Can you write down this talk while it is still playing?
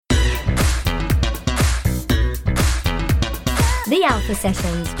The Alpha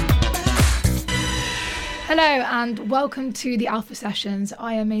Sessions. Hello and welcome to the Alpha Sessions.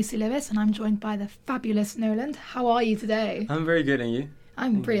 I am Macy Lewis and I'm joined by the fabulous Nohland. How are you today? I'm very good, and you?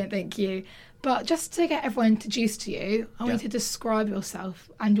 I'm brilliant, thank you. But just to get everyone introduced to you, I want you to describe yourself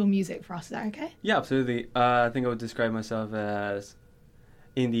and your music for us. Is that okay? Yeah, absolutely. I think I would describe myself as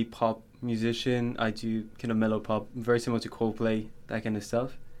indie pop musician. I do kind of mellow pop, very similar to Coldplay, that kind of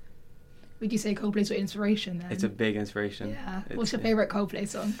stuff. Would you say Coldplay's your inspiration then? It's a big inspiration. Yeah. What's your favourite Coldplay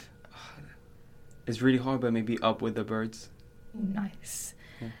song? It's really hard, but maybe Up With The Birds. Nice.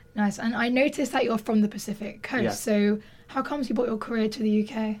 Yeah. Nice. And I noticed that you're from the Pacific Coast, so how comes you brought your career to the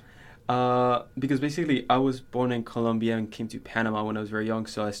UK? Because basically I was born in Colombia and came to Panama when I was very young,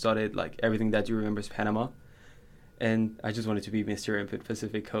 so I started like everything that you remember is Panama. And I just wanted to be Mr. Input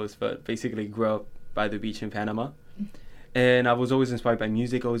Pacific Coast, but basically grew up by the beach in Panama. And I was always inspired by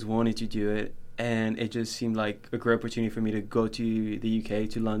music, always wanted to do it. And it just seemed like a great opportunity for me to go to the UK,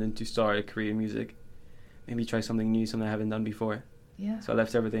 to London, to start a career in music. Maybe try something new, something I haven't done before. Yeah. So I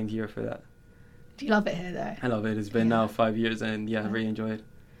left everything here for that. Do you love it here though? I love it. It's been now 5 years and I really enjoy it.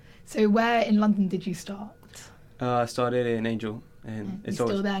 So where in London did you start? I started in Angel. And it's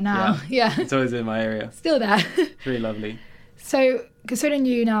always still there now. Yeah. It's always in my area. Still there. It's really lovely. So considering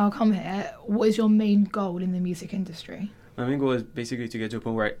you now come here, what is your main goal in the music industry? My main goal is basically to get to a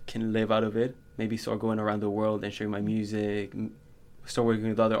point where I can live out of it. Maybe start going around the world and sharing my music. Start working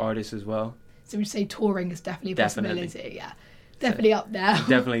with other artists as well. So would you say touring is definitely a possibility? Yeah. Definitely up there.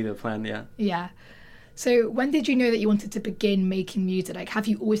 Definitely the plan, yeah. Yeah. So when did you know that you wanted to begin making music? Like, have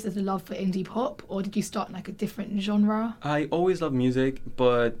you always had a love for indie pop, or did you start in like a different genre? I always loved music,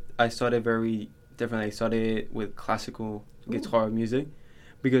 but I started very differently. I started with classical guitar music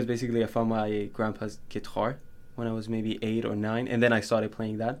because basically I found my grandpa's guitar when I was maybe 8 or 9, and then I started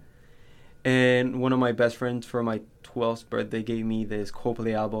playing that. And one of my best friends for my 12th birthday gave me this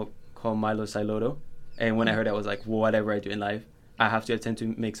Coldplay album called Milo Siloto. And when I heard it, I was like, whatever I do in life, I have to attempt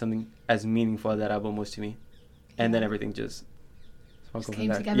to make something as meaningful as that album was to me. And then everything just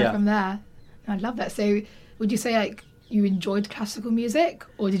came together from there. I love that. So would you say like you enjoyed classical music,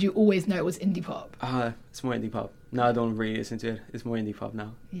 or did you always know it was indie pop? It's more indie pop. Now I don't really listen to it. It's more indie pop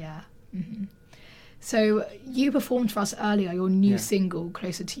now. Yeah. Mm-hmm. So you performed for us earlier your new single,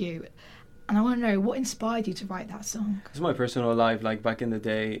 Closer to You. And I want to know, what inspired you to write that song? It's my personal life. Like back in the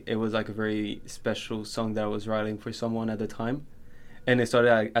day, it was like a very special song that I was writing for someone at the time. And it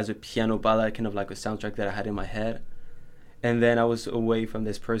started as a piano ballad, kind of like a soundtrack that I had in my head. And then I was away from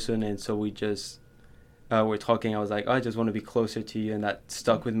this person, and so we just were talking. I was like, I just want to be closer to you, and that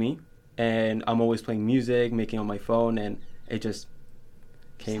stuck with me. And I'm always playing music, making on my phone, and it just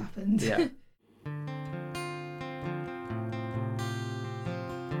came. Happened. Yeah.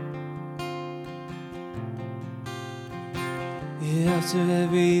 After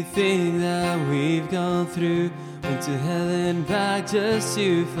everything that we've gone through, went to hell and back just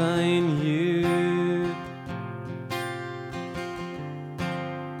to find you.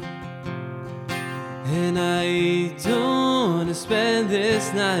 And I don't want to spend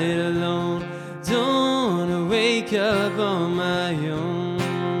this night alone, don't want to wake up on my own.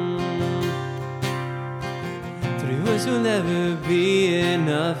 3 words will never be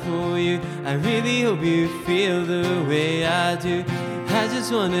enough for you. I really hope you feel the way I do. I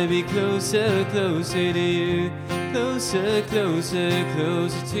just want to be closer, closer to you. Closer, closer,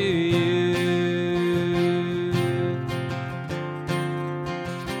 closer to you.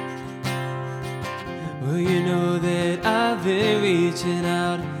 Well, you know that I've been reaching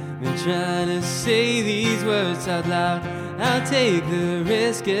out, been trying to say these words out loud. I'll take the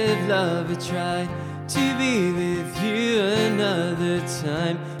risk of love a try to be with you another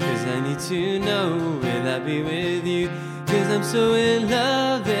time. 'Cause I need to know, will I be with you? 'Cause I'm so in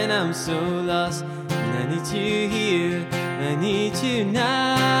love and I'm so lost, and I need you here, I need you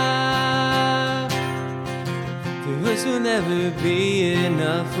now. The words will never be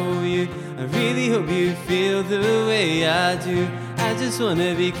enough for you. I really hope you feel the way I do. I just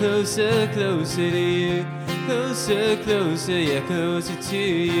wanna be closer, closer to you. Closer, closer, yeah, closer to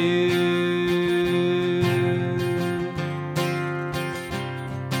you.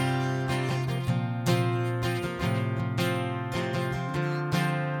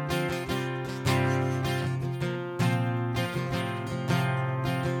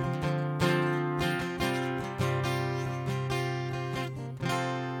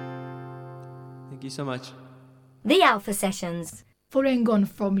 Thank you so much. The Alpha Sessions. Following on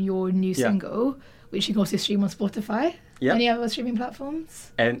from your new single, which you can also stream on Spotify. Yep. Any other streaming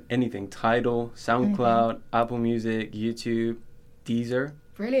platforms? And anything. Tidal, SoundCloud, Apple Music, YouTube, Deezer.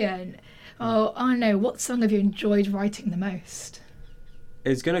 Brilliant. Oh, I don't know. What song have you enjoyed writing the most?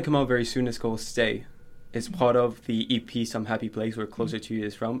 It's gonna come out very soon. It's called Stay. It's part of the EP Some Happy Place where Closer to You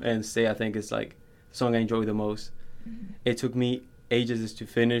is from. And Stay, I think, is like the song I enjoy the most. It took me ages to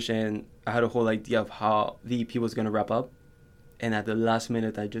finish, and I had a whole idea of how the EP was gonna wrap up. And at the last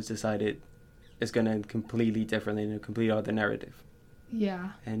minute, I just decided it's gonna end completely differently and a complete other narrative.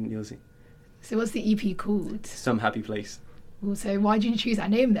 Yeah. And you'll see. So what's the EP called? Some Happy Place. Also, why did you choose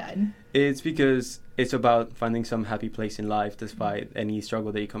that name then? It's because it's about finding some happy place in life despite any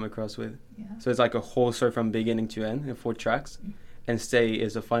struggle that you come across with. Yeah. So it's like a whole story from beginning to end in 4 tracks. And Stay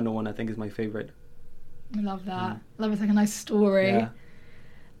is the final one, I think, is my favorite. I love that. I love it's like a nice story. Yeah.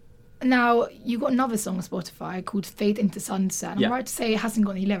 Now, you got another song on Spotify called Fade into Sunset. I'm right to say it hasn't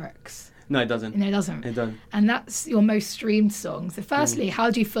got any lyrics. No, it doesn't. No, it doesn't. It doesn't. And that's your most streamed song. So firstly, how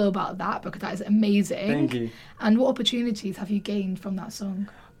do you feel about that? Because that is amazing. Thank you. And what opportunities have you gained from that song?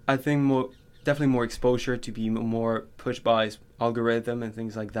 I think definitely more exposure to be more pushed by algorithm and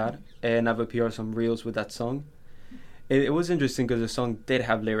things like that. And I've appeared on some reels with that song. It was interesting because the song did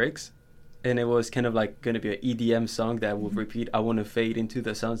have lyrics. And it was kind of like going to be an EDM song that would repeat, I want to fade into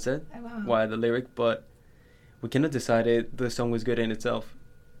the sunset, Oh, wow. while the lyric. But we kind of decided the song was good in itself.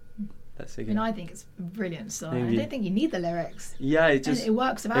 That's it. I mean, I think it's a brilliant song. Thank I you. don't think you need the lyrics. Yeah, it And just... it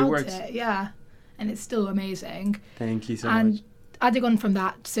works without works. it. Yeah. And it's still amazing. Thank you so And much. adding on from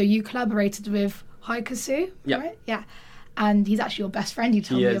that, so you collaborated with Haikusu, Yeah. right? Yeah. And he's actually your best friend, you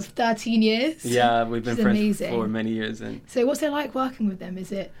told He me, is. of 13 years. Yeah, we've been Which is friends amazing. for many years. And So what's it like working with them?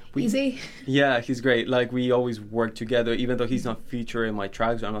 Is it easy? yeah, he's great. Like, we always work together, even though he's not featuring my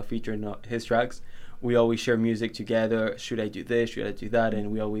tracks, or I'm not featuring his tracks. We always share music together. Should I do this? Should I do that?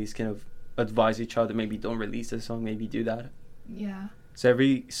 And we always kind of advise each other, maybe don't release this song, maybe do that. Yeah. So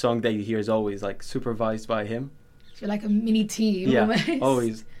every song that you hear is always like supervised by him. So you're like a mini team Yeah, almost.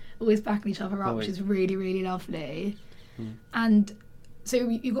 always. Always backing each other up, Always. which is really, really lovely. Mm. And so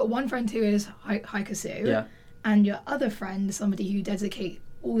you've got one friend who is Haikusu. Yeah. And your other friend is somebody who you dedicate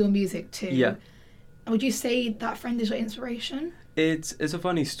all your music to. Yeah. Would you say that friend is your inspiration? It's a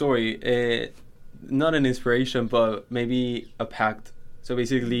funny story. Not an inspiration, but maybe a pact. So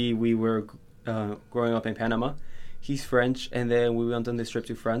basically, we were growing up in Panama. He's French, and then we went on this trip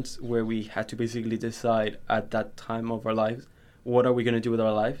to France where we had to basically decide at that time of our lives, what are we going to do with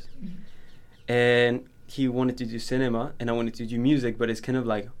our lives? And he wanted to do cinema, and I wanted to do music, but it's kind of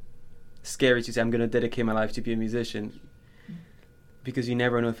like scary to say I'm going to dedicate my life to be a musician because you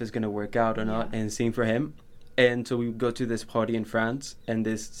never know if it's going to work out or not, and same for him. And so we would go to this party in France in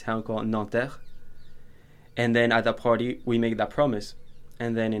this town called Nanterre. And then at that party, we make that promise.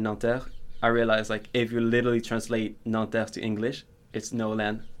 And then in Nanterre, I realized, like, if you literally translate Nanterre to English, it's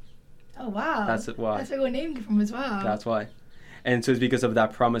Nohland. Oh, wow. That's why. That's where your name came from as well. That's why. And so it's because of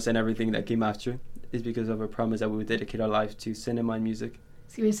that promise and everything that came after. It's because of a promise that we would dedicate our life to cinema and music.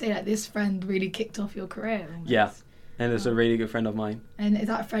 So you would say that this friend really kicked off your career almost. Yeah. And it's a really good friend of mine. And is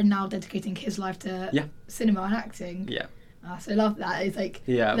that friend now dedicating his life to cinema and acting? Yeah. So I love that. It's like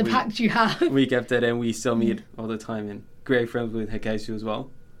Yeah, the pact you have. We kept it, and we still meet all the time. And great friends with Hekaisu as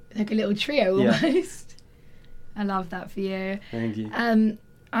well. Like a little trio Yeah. almost. I love that for you. Thank you. And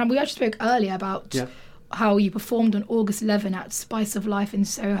we actually spoke earlier about how you performed on August 11 at Spice of Life in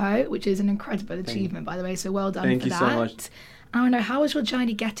Soho, which is an incredible achievement, by the way. So well done Thank for you that. so much. I want to know, how was your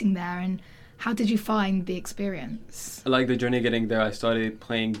journey getting there, and how did you find the experience? I like the journey getting there. I started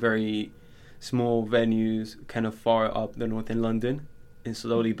playing very small venues, kind of far up the north in London, and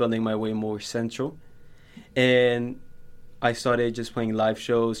slowly building my way more central. And I started just playing live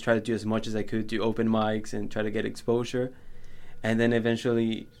shows, try to do as much as I could, do open mics and try to get exposure. And then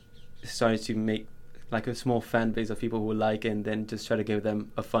eventually started to make like a small fan base of people who like it, and then just try to give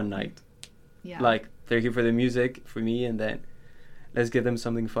them a fun night. Yeah. Like, they're here for the music, for me, and then let's give them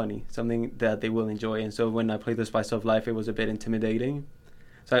something funny, something that they will enjoy. And so when I played the Spice of Life, it was a bit intimidating.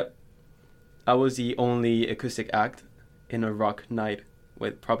 So I was the only acoustic act in a rock night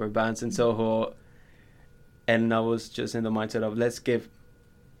with proper bands in Soho. And I was just in the mindset of let's give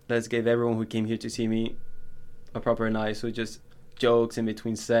everyone who came here to see me a proper night. So just jokes in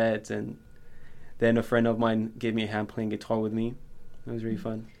between sets, and then a friend of mine gave me a hand playing guitar with me. It was really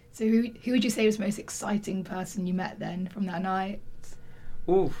fun. So who would you say was the most exciting person you met then from that night?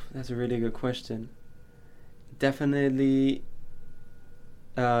 Ooh, that's a really good question. Definitely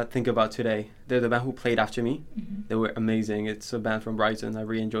Think About Today. They're the band who played after me. Mm-hmm. They were amazing. It's a band from Brighton. I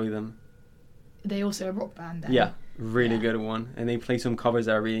really enjoy them. Are they also a rock band then? Yeah, really good one. And they play some covers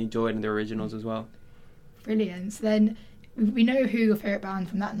that I really enjoyed, and the originals as well. Brilliant. So then we know who your favourite band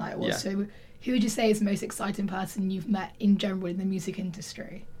from that night was. Yeah. So Who would you say is the most exciting person you've met in general in the music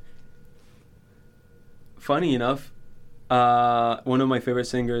industry? Funny enough, one of my favorite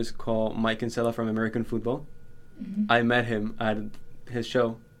singers called Mike Kinsella from American Football. Mm-hmm. I met him at his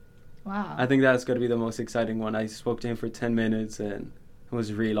show. Wow. I think that's going to be the most exciting one. I spoke to him for 10 minutes and he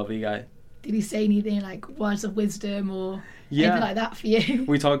was a really lovely guy. Did he say anything like words of wisdom or Yeah. anything like that for you?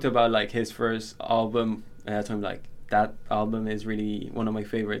 We talked about like his first album, and I told him like that album is really one of my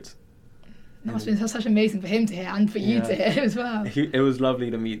favorites. That must have been such amazing for him to hear and for you Yeah. to hear as well. It was lovely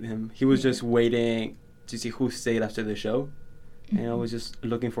to meet him. He was just waiting to see who stayed after the show. And I was just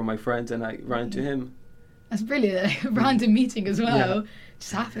looking for my friends and I ran into him. That's brilliant. A random meeting as well. Yeah.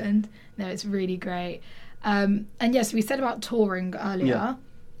 Just happened. No, it's really great. And yes, we said about touring earlier. Yeah.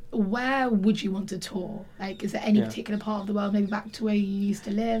 Where would you want to tour? Like, is there any Yeah. particular part of the world, maybe back to where you used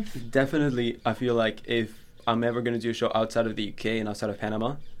to live? Definitely, I feel like if I'm ever going to do a show outside of the UK and outside of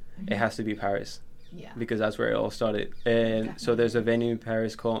Panama, it has to be Paris. Yeah. Because that's where it all started. And so there's a venue in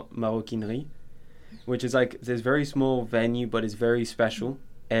Paris called Maroquinerie, which is like this very small venue, but it's very special.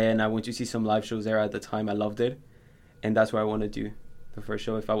 And I went to see some live shows there at the time. I loved it. And that's where I want to do the first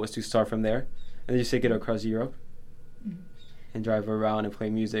show if I was to start from there. And then just take it across Europe and drive around and play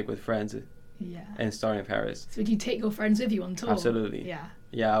music with friends Yeah. and start in Paris. So would you take your friends with you on tour? Absolutely. Yeah.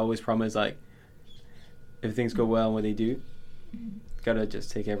 Yeah, I always promise, like, if things go well and when they do, gotta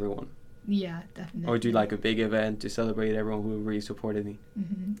just take everyone. Yeah, definitely. Or do like a big event to celebrate everyone who really supported me.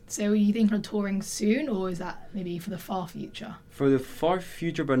 So are you thinking of touring soon, or is that maybe for the far future? For the far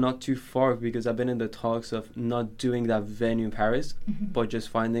future, but not too far, because I've been in the talks of not doing that venue in Paris, but just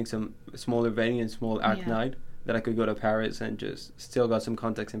finding some smaller venue and small act night that I could go to Paris and just still got some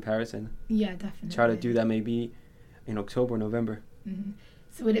contacts in Paris and Yeah, definitely. try to do that maybe in October, November.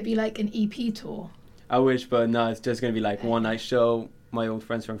 So would it be like an EP tour? I wish, but no, it's just going to be like one night show, my old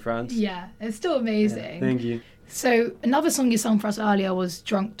friends from France. Yeah, it's still amazing. Yeah, thank you. So another song you sung for us earlier was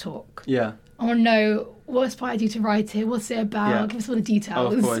Drunk Talk. Yeah. I want to know what inspired you to write it, what's it about, Yeah. give us all the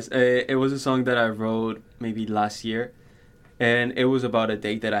details. Oh, of course. It was a song that I wrote maybe last year, and it was about a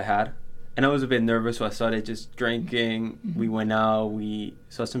date that I had. And I was a bit nervous, so I started just drinking. We went out, we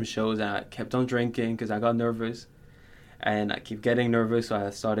saw some shows, and I kept on drinking because I got nervous. And I keep getting nervous, so I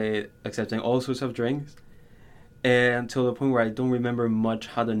started accepting all sorts of drinks. And to the point where I don't remember much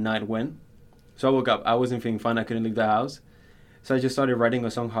how the night went. So I woke up, I wasn't feeling fine, I couldn't leave the house. So I just started writing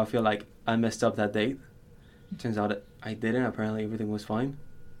a song how I feel like I messed up that date. Turns out that I didn't, apparently everything was fine.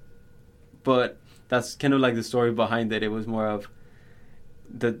 But that's kind of like the story behind it. It was more of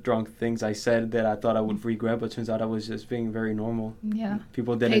the drunk things I said that I thought I would regret, but turns out I was just being very normal. Yeah.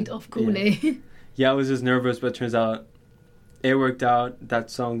 People didn't. Played off coolly. Yeah, I was just nervous, but turns out it worked out.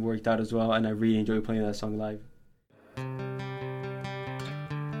 That song worked out as well, and I really enjoy playing that song live.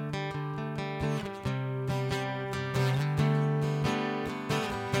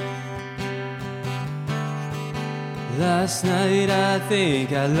 Last night I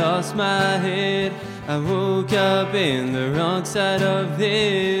think I lost my head. I woke up in the wrong side of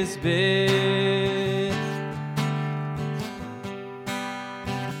this bed.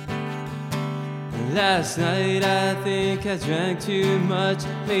 Last night I think I drank too much,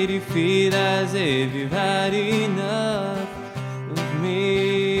 made you feel as if you've had enough of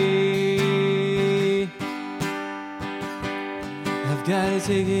me. I've gotta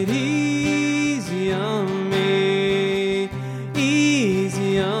take it easy on me,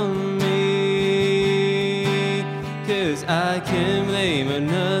 easy on me, 'cause I can't blame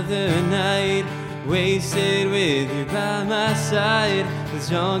another night wasted with you by my side. This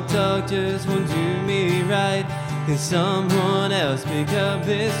drunk talk just won't do me right. Can someone else pick up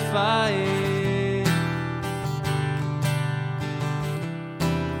this fight?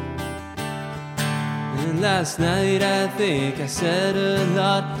 And last night I think I said a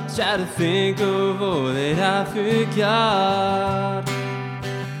lot, try to think of all that I forgot.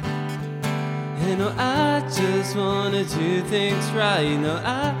 And no, I just wanna do things right. No,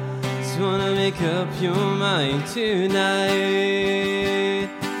 I just wanna make up your mind tonight.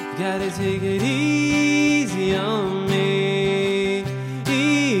 Gotta take it easy on me,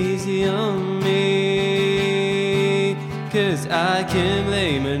 easy on me, 'cause I can't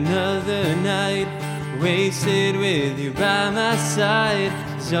blame another night wasted with you by my side.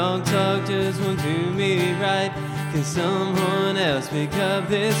 Drunk talk just won't do me right. Can someone else pick up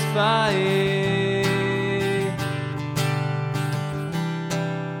this fight?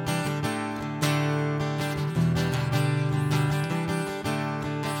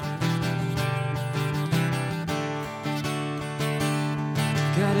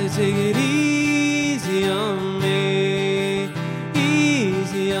 Gotta take it easy on me,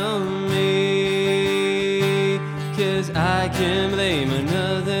 easy on me,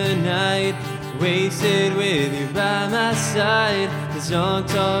 wasted with you by my side. This long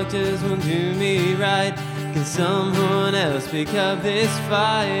talk just won't do me right. Can someone else pick up this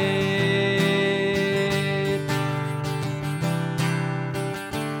fight?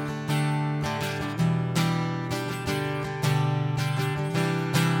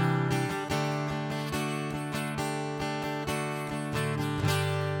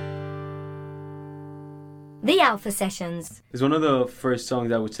 The Alpha Sessions. It's one of the first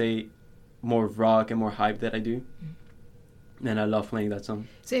songs I would say more rock and more hype that I do. And I love playing that song.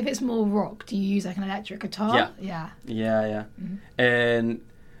 So if it's more rock, do you use like an electric guitar? Yeah. Yeah. And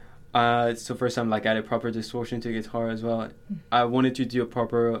so first time like I added proper distortion to guitar as well. I wanted to do a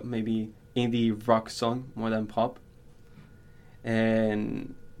proper maybe indie rock song more than pop.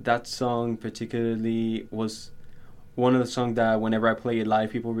 And that song particularly was one of the songs that whenever I play it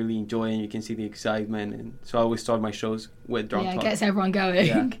live, people really enjoy, and you can see the excitement. And so I always start my shows with drum talk. Yeah, it gets everyone going.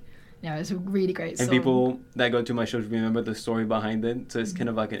 Yeah. No, it's a really great song. And people that go to my shows remember the story behind it, so it's kind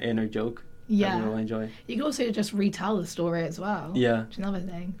of like an inner joke that we all enjoy. You can also just retell the story as well. Yeah. Which is another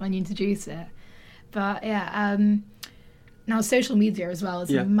thing when you introduce it. But now social media as well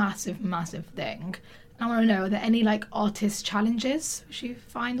is a massive, massive thing. I want to know, are there any like artist challenges which you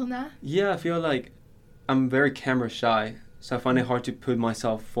find on there? Yeah, I feel like I'm very camera shy, so I find it hard to put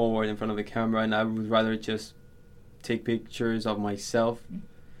myself forward in front of a camera, and I would rather just take pictures of myself,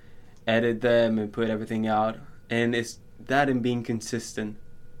 edit them, and put everything out. And it's that and being consistent,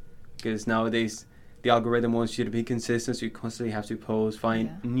 because nowadays the algorithm wants you to be consistent, so you constantly have to post,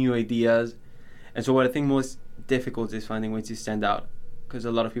 find new ideas. And so what I think most difficult is finding ways to stand out, because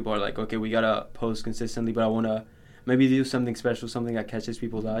a lot of people are like, okay, we gotta post consistently, but I want to maybe do something special, something that catches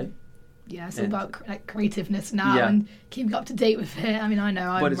people's eye. Yeah, it's all about like creativeness now and keeping up to date with it. I mean, I know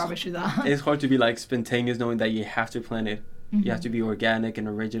I'm rubbish with that. It's hard to be like spontaneous, knowing that you have to plan it. You have to be organic and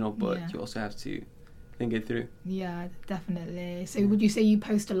original, but you also have to think it through. Yeah, definitely. So would you say you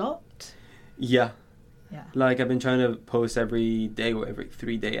post a lot? Yeah. Yeah. Like I've been trying to post every day or every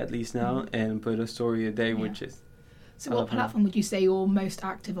 3 days at least now, and put a story a day, which is... So what platform would you say you're most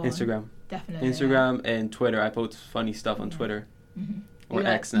active on? Instagram. Definitely. Instagram and Twitter. I post funny stuff on Twitter. Or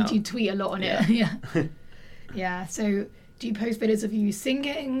X now. You tweet a lot on it. Yeah. Yeah. So do you post videos of you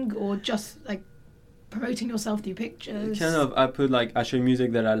singing or just like promoting yourself through pictures? Kind of. I put like, I share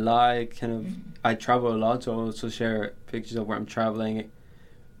music that I like. Kind of. I travel a lot, so I also share pictures of where I'm traveling.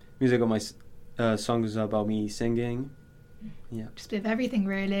 Music of my songs about me singing. Yeah. Just a bit of everything,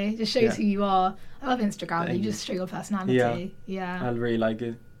 really. Just shows who you are. I love Instagram. You just show your personality. Yeah. I really like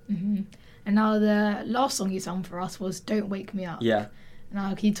it. And now the last song you sang for us was "Don't Wake Me Up." Yeah.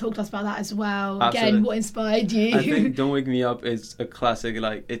 Now, can you talk to us about that as well? Absolutely. Again, what inspired you? I think "Don't Wake Me Up" is a classic.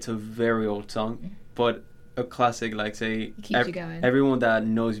 Like, it's a very old song, but a classic. Like, say, it keeps you going. Everyone that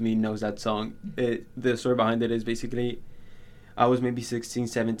knows me knows that song. The story behind it is basically, I was maybe 16,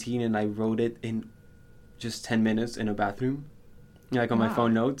 17, and I wrote it in just 10 minutes in a bathroom, like on my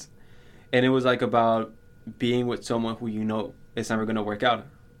phone notes, and it was like about being with someone who you know it's never gonna work out.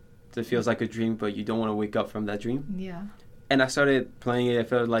 It feels like a dream, but you don't want to wake up from that dream. Yeah. And I started playing it. I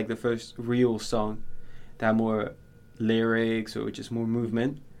felt like the first real song that had more lyrics or just more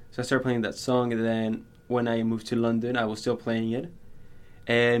movement. So I started playing that song, and then when I moved to London, I was still playing it.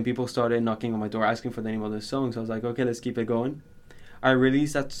 And people started knocking on my door asking for the name of the song. So I was like, okay, let's keep it going. I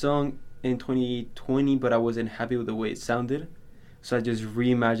released that song in 2020, but I wasn't happy with the way it sounded. So I just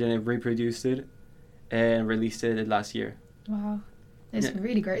reimagined it, reproduced it, and released it last year. Wow. It's a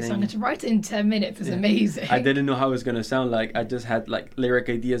really great song. And to write it in 10 minutes is amazing. I didn't know how it was going to sound like. I just had like lyric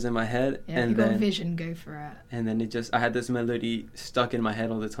ideas in my head. Yeah, and you got a vision, go for it. And then I had this melody stuck in my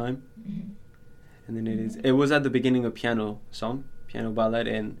head all the time. And then it was at the beginning of piano ballad,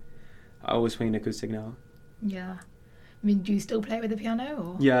 and I was playing acoustic now. Yeah. I mean, do you still play with the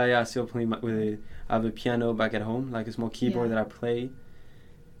piano? Or? Yeah, I still play with it. I have a piano back at home, like a small keyboard that I play.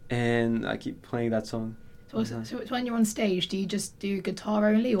 And I keep playing that song. So when you're on stage, do you just do guitar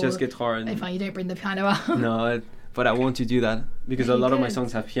only? Or just guitar. And you don't bring the piano out? No, but I want to do that because a lot of my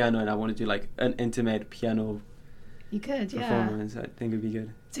songs have piano, and I want to do like an intimate piano performance. I think it'd be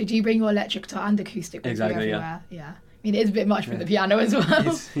good. So do you bring your electric guitar and acoustic with you everywhere? Yeah. I mean, it is a bit much for the piano as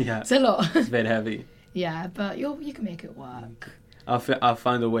well. It's a lot. It's a bit heavy. Yeah, but you can make it work. I'll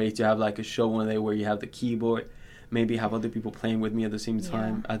find a way to have like a show one day where you have the keyboard, maybe have other people playing with me at the same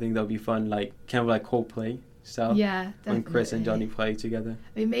time. I think that'll be fun, like kind of like Coldplay style. Yeah, definitely. When Chris and Johnny play together.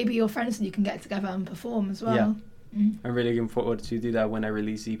 I mean, maybe your friends and you can get together and perform as well. Yeah. I'm really looking forward to do that when I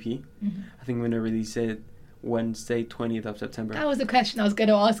release EP. I think I'm going to release it Wednesday, 20th of September. That was the question I was going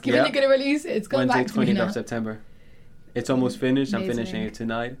to ask you. When you're going to release it? It's gone Wednesday, back to me now. 20th of September. It's almost finished. I'm finishing it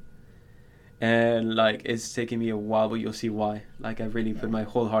tonight. And like it's taken me a while, but you'll see why. Like I really put my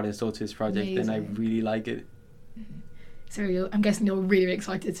whole heart and soul to this project. Amazing. And I really like it. So I'm guessing you're really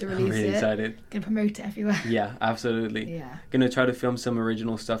excited to release it. I'm really excited. Gonna promote it everywhere. Yeah, absolutely. Yeah. Gonna try to film some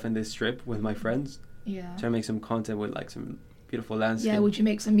original stuff in this trip with my friends. Yeah. Try to make some content with like some beautiful landscape. Yeah, would you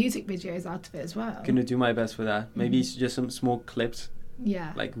make some music videos out of it as well? Gonna do my best for that. Maybe it's just some small clips,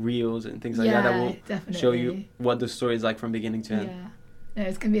 Yeah. like reels and things like that will definitely show you what the story is like from beginning to end. Yeah. No,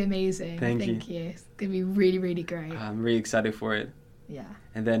 it's gonna be amazing. Thank you. It's gonna be really, really great. I'm really excited for it. Yeah.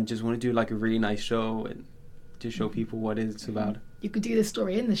 And then just want to do like a really nice show and to show people what it's about. You could do the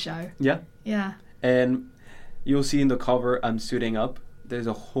story in the show. Yeah. Yeah. And you'll see in the cover I'm suiting up. There's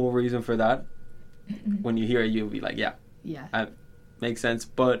a whole reason for that. When you hear it, you'll be like, yeah. Makes sense.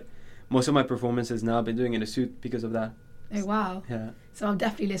 But most of my performances now I've been doing in a suit because of that. Oh wow. Yeah. So I'll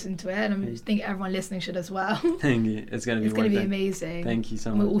definitely listen to it, and I think everyone listening should as well. Thank you. It's gonna be It's worth gonna be it. amazing. Thank you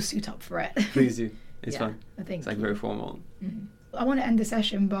so And much. we'll all suit up for it. Please do. It's fun. I think It's like very formal. I want to end the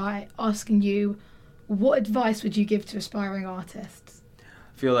session by asking you, what advice would you give to aspiring artists?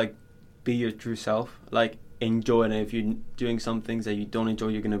 I feel like be your true self. Like enjoy it. And if you're doing some things that you don't enjoy,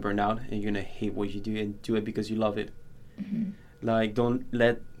 you're gonna burn out and you're gonna hate what you do, and do it because you love it. Like don't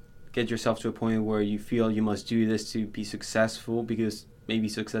get yourself to a point where you feel you must do this to be successful, because maybe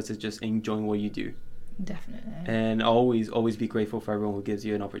success is just enjoying what you do. Definitely. And always be grateful for everyone who gives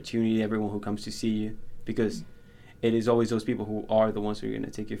you an opportunity, everyone who comes to see you, because it is always those people who are the ones who are going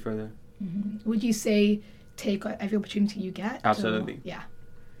to take you further. Would you say take every opportunity you get? Absolutely. Yeah.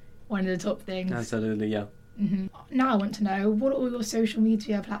 One of the top things. Absolutely, yeah. Now I want to know, what are all your social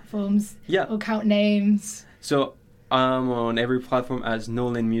media platforms? Yeah. Or account names? So I'm on every platform as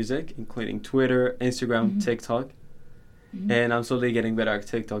Nohland Music, including Twitter, Instagram, TikTok. And I'm slowly getting better at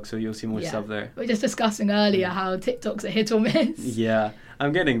TikTok, so you'll see more stuff there. We were just discussing earlier how TikTok's a hit or miss. Yeah,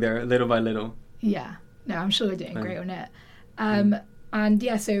 I'm getting there little by little. Yeah. No, I'm sure you're doing great on it. And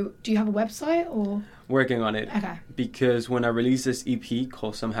yeah, so do you have a website or? Working on it. Okay. Because when I release this EP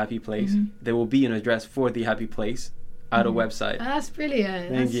called Some Happy Place, there will be an address for the happy place at a website. Oh, that's brilliant.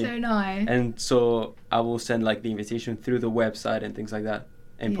 Thank That's you. so nice. And so I will send like the invitation through the website and things like that.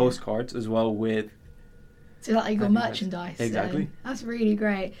 And postcards as well with... So like your merchandise. Exactly. That's really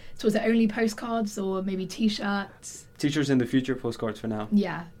great. So is it only postcards or maybe t-shirts? T-shirts in the future, postcards for now.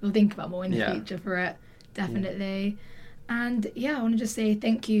 Yeah, we'll think about more in the future for it. Definitely. And yeah, I want to just say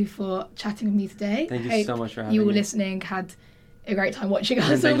thank you for chatting with me today. Thank you so much for having me. You were listening, had a great time watching us.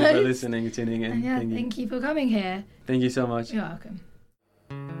 And thank you for listening and tuning in. And thank you for coming here. Thank you so much. You're welcome.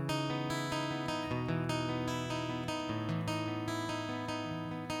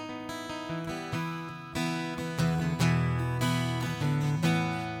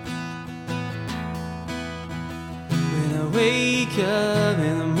 When I wake up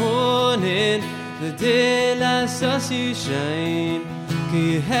in the morning, the daylight starts to shine.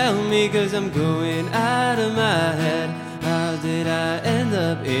 Can you help me, 'cause I'm going out of my head? How did I end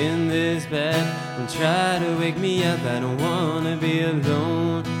up in this bed? Don't try to wake me up, I don't wanna be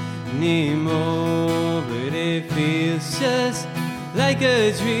alone anymore. But it feels just like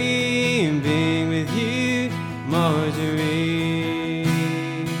a dream being with you, Marjorie.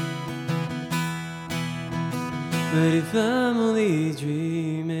 But if I'm only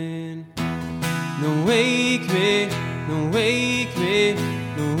dreaming, don't wake me, don't wake me,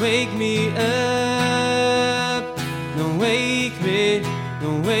 don't wake me up. Don't wake me,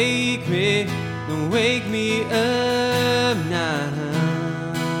 don't wake me, don't wake me up now.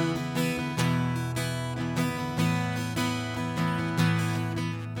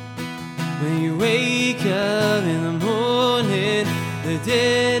 When you wake up in the morning, the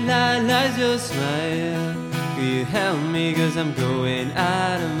daylight lights your smile. Will you help me, 'cause I'm going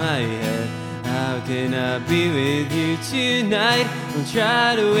out of my head? How can I be with you tonight? Don't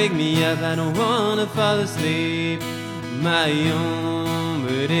try to wake me up, I don't wanna fall asleep my own.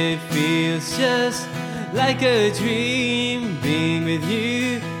 But it feels just like a dream being with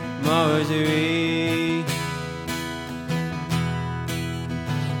you, Marjorie.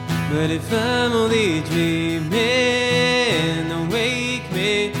 But if I'm only dreaming, don't wake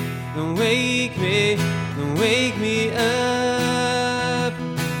me, don't wake me, don't wake me up.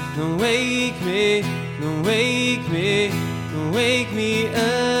 Don't wake me, don't wake me, don't wake me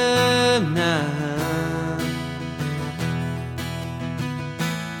up now.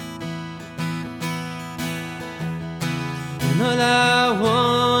 And all I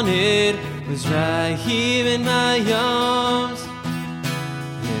wanted was right here in my arms.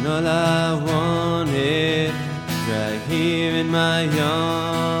 And all I wanted was right here in my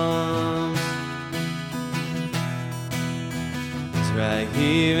arms. It's right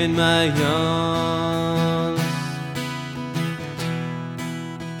here in my arms.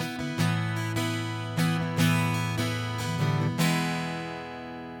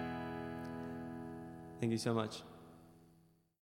 Thank you so much.